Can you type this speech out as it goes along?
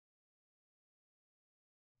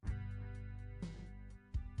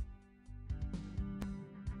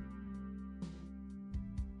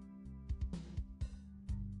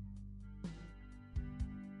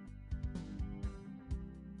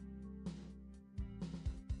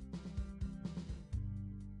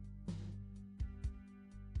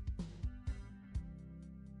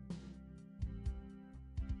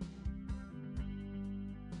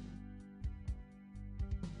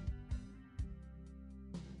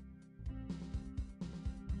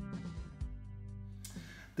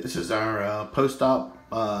This is our post-op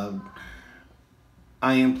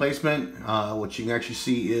IM placement. What you can actually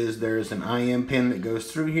see is there's an IM pin that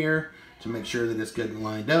goes through here to make sure that it's good and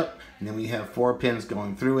lined up, and then we have 4 pins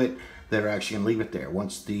going through it that are actually going to leave it there.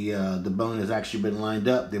 Once the bone has actually been lined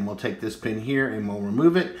up, then we'll take this pin here and we'll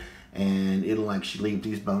remove it, and it'll actually leave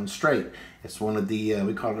these bones straight. It's one of the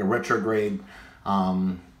we call it a retrograde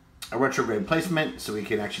placement, so we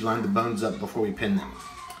can actually line the bones up before we pin them.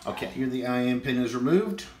 Okay, here the IM pin is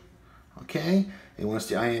removed. Okay, and once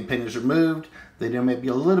the IM pin is removed, then there may be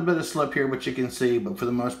a little bit of slip here, which you can see, but for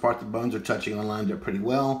the most part, the bones are touching and lined up pretty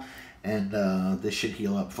well, and this should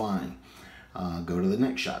heal up fine. Go to the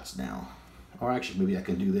next shots now. Or actually, maybe I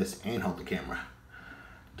can do this and hold the camera.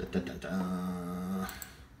 Da, da, da, da.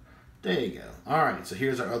 There you go. All right, so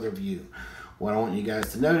here's our other view. What I want you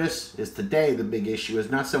guys to notice is today the big issue is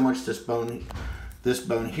not so much this bone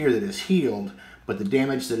here that is healed, but the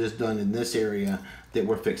damage that is done in this area that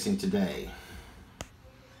we're fixing today.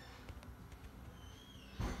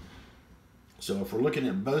 So if we're looking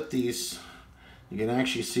at both these, you can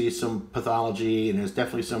actually see some pathology, and there's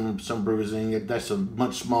definitely some bruising. That's a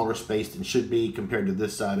much smaller space than should be compared to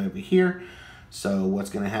this side over here. So what's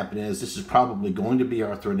going to happen is this is probably going to be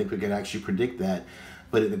arthritic. We could actually predict that,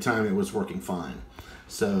 but at the time it was working fine.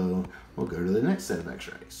 So we'll go to the next set of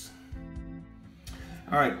x-rays.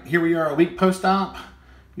 All right, here we are a week post-op.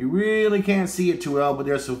 You really can't see it too well, but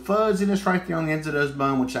there's some fuzziness right there on the ends of those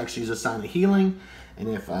bones, which actually is a sign of healing. And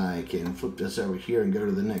if I can flip this over here and go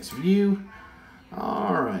to the next view.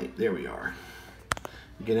 All right, there we are.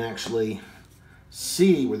 You can actually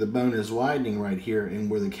see where the bone is widening right here and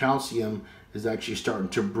where the calcium is actually starting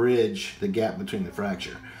to bridge the gap between the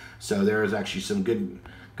fracture. So there is actually some good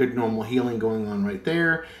normal healing going on right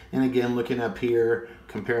there. And again, looking up here,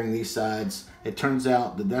 comparing these sides, it turns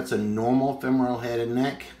out that that's a normal femoral head and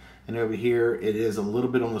neck. And over here, it is a little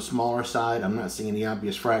bit on the smaller side. I'm not seeing any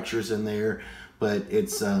obvious fractures in there, but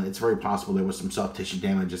it's very possible there was some soft tissue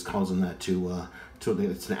damage just causing that to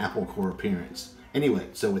it's an apple core appearance. Anyway,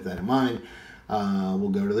 so with that in mind, we'll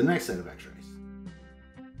go to the next set of x-rays.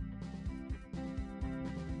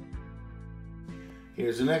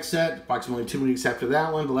 Here's the next set, approximately 2 weeks after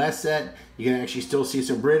that one. The last set, you can actually still see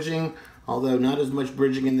some bridging, although not as much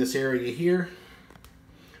bridging in this area here.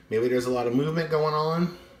 Maybe there's a lot of movement going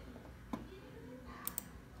on.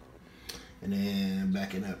 And then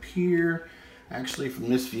backing up here, actually from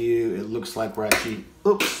this view, it looks like we're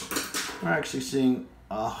actually seeing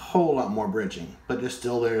a whole lot more bridging, but there's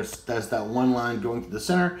that one line going through the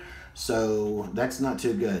center, so that's not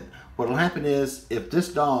too good. What'll happen is if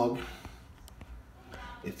this dog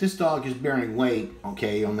is bearing weight,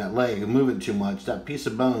 okay, on that leg and moving too much, that piece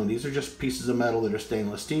of bone, these are just pieces of metal that are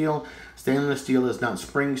stainless steel. Stainless steel is not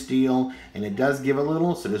spring steel, and it does give a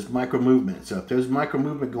little, so there's micro movement. So if there's micro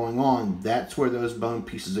movement going on, that's where those bone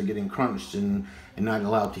pieces are getting crunched and not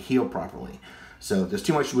allowed to heal properly. So if there's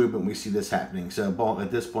too much movement, we see this happening. So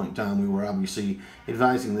at this point in time, we were obviously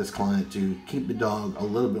advising this client to keep the dog a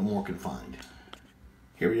little bit more confined.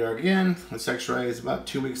 Here we are again. This x-ray is about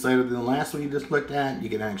 2 weeks later than the last one you just looked at. You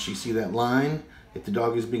can actually see that line. If the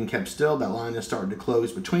dog is being kept still, that line is starting to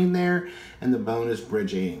close between there, and the bone is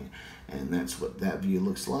bridging. And that's what that view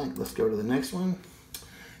looks like. Let's go to the next one.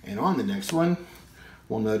 And on the next one,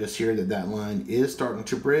 we'll notice here that that line is starting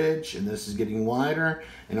to bridge, and this is getting wider,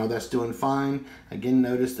 and all that's doing fine. Again,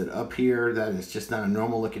 notice that up here, that is just not a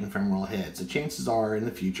normal looking femoral head. So chances are in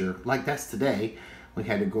the future, like that's today, we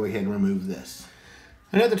had to go ahead and remove this.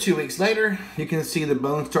 Another 2 weeks later, you can see the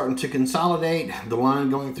bone starting to consolidate. The line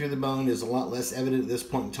going through the bone is a lot less evident at this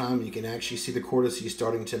point in time. You can actually see the cortices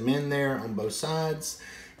starting to mend there on both sides.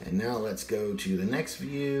 And now let's go to the next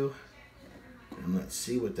view, and let's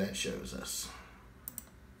see what that shows us.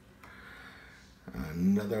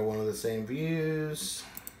 Another one of the same views.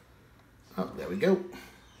 Oh, there we go.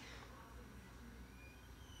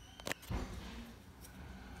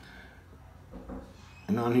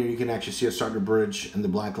 And on here you can actually see it starting to bridge, and the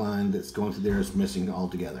black line that's going through there is missing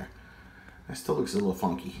altogether. That still looks a little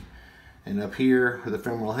funky. And up here where the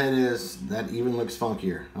femoral head is, that even looks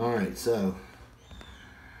funkier. All right, so,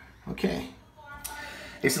 okay.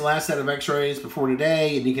 It's the last set of x-rays before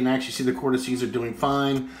today, and you can actually see the cortices are doing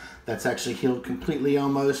fine. That's actually healed completely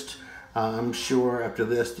almost. I'm sure after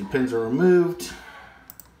this the pins are removed.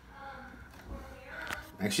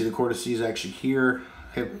 Actually the cortices actually here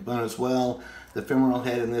have done as well. The femoral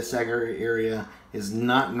head in this area is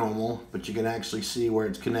not normal, but you can actually see where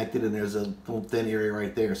it's connected, and there's a little thin area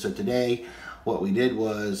right there. So today what we did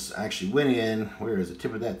was actually went in, where is the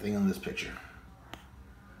tip of that thing on this picture?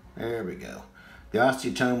 There we go. The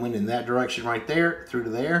osteotome went in that direction right there, through to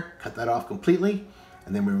there, cut that off completely,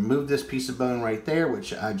 And then we removed this piece of bone right there,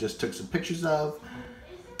 which I just took some pictures of.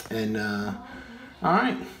 And, all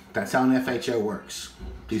right, that's how an FHO works.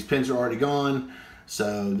 These pins are already gone,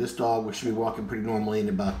 so this dog should be walking pretty normally in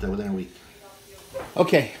about within a week.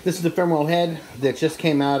 Okay, this is the femoral head that just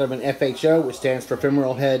came out of an FHO, which stands for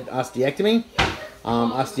femoral head osteectomy.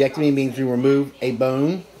 Osteectomy means we remove a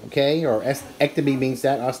bone, okay, or ectomy means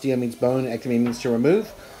that. Osteo means bone, ectomy means to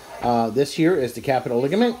remove. This here is the capital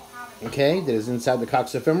ligament, okay, that is inside the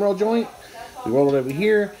coxofemoral joint. We roll it over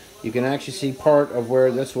here. You can actually see part of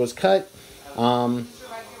where this was cut.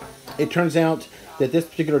 It turns out that this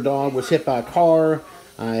particular dog was hit by a car.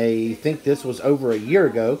 I think this was over a year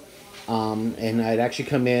ago. And I'd actually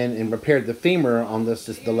come in and repaired the femur on this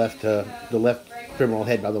is the left femoral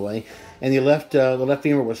head, by the way. And the left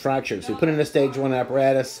femur was fractured. So we put in a stage 1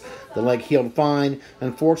 apparatus. The leg healed fine.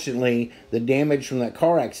 Unfortunately, the damage from that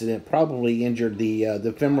car accident probably injured the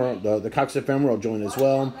coxofemoral joint as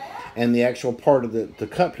well. And the actual part of the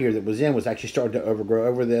cup here that was in was actually starting to overgrow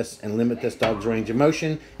over this and limit this dog's range of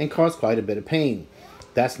motion and cause quite a bit of pain.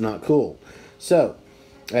 That's not cool. So,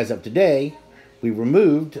 as of today, we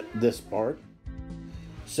removed this part.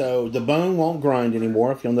 So the bone won't grind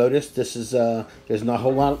anymore. If you'll notice, this is there's not a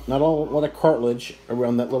lot of cartilage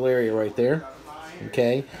around that little area right there.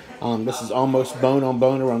 Okay, this is almost bone on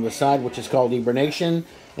bone around the side, which is called eburnation,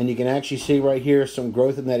 and you can actually see right here some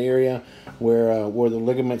growth in that area where the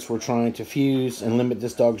ligaments were trying to fuse and limit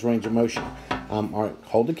this dog's range of motion. All right,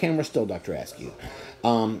 hold the camera still, Dr. Askew.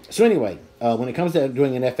 So anyway, when it comes to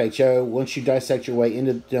doing an FHO, once you dissect your way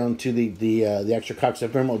down to the actual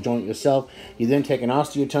coxofemoral joint yourself, you then take an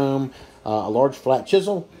osteotome, a large flat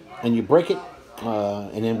chisel, and you break it.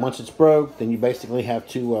 And then once it's broke, then you basically have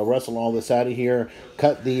to wrestle all this out of here,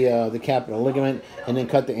 cut the capital ligament, and then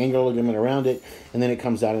cut the angular ligament around it, and then it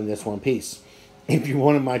comes out in this one piece. If you're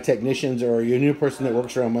one of my technicians or you're a new person that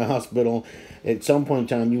works around my hospital, at some point in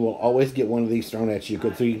time, you will always get one of these thrown at you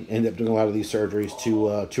because we end up doing a lot of these surgeries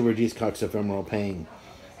to reduce coxofemoral pain.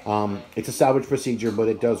 It's a salvage procedure, but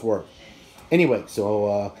it does work. Anyway,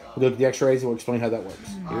 so we'll go to the x-rays and we'll explain how that works.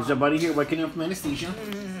 Here's our buddy here waking up from anesthesia.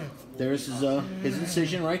 There's his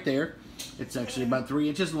incision right there. It's actually about 3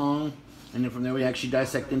 inches long. And then from there we actually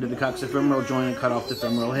dissect into the coxofemoral joint and cut off the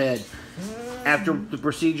femoral head. After the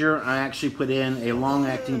procedure, I actually put in a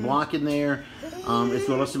long-acting block in there, as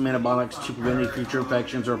well as some antibiotics to prevent any future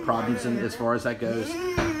infections or problems as far as that goes,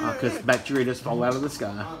 because bacteria just fall out of the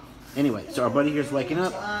sky. Anyway, so our buddy here's waking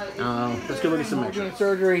up. Let's go look at some x-rays.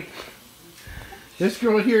 Surgery. This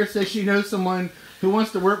girl here says she knows someone who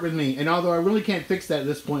wants to work with me, and although I really can't fix that at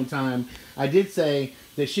this point in time, I did say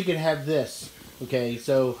that she could have this. Okay,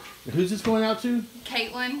 so who's this going out to?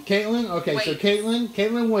 Caitlin. Caitlin? Okay, Waits. So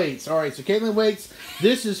Caitlin Waits. All right, so Caitlin Waits,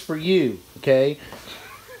 this is for you, okay?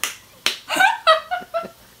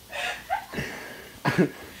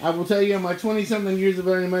 I will tell you, in my 20-something years of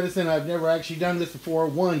veterinary medicine, I've never actually done this before.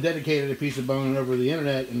 One, dedicated a piece of bone over the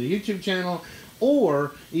internet and the YouTube channel,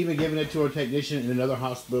 or even given it to a technician in another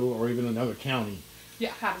hospital or even another county. Yeah,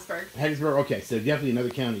 Hattiesburg. Hattiesburg, okay, so definitely another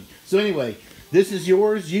county. So anyway, this is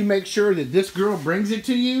yours. You make sure that this girl brings it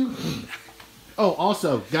to you. Oh,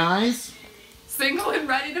 also, guys. Single and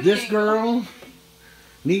ready to This mingle. girl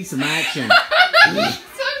needs some action. I'm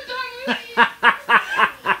so done with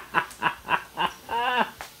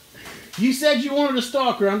you. You said you wanted a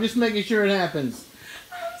stalker. I'm just making sure it happens.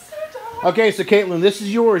 I'm so done. Okay, so Caitlin, this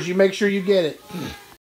is yours. You make sure you get it.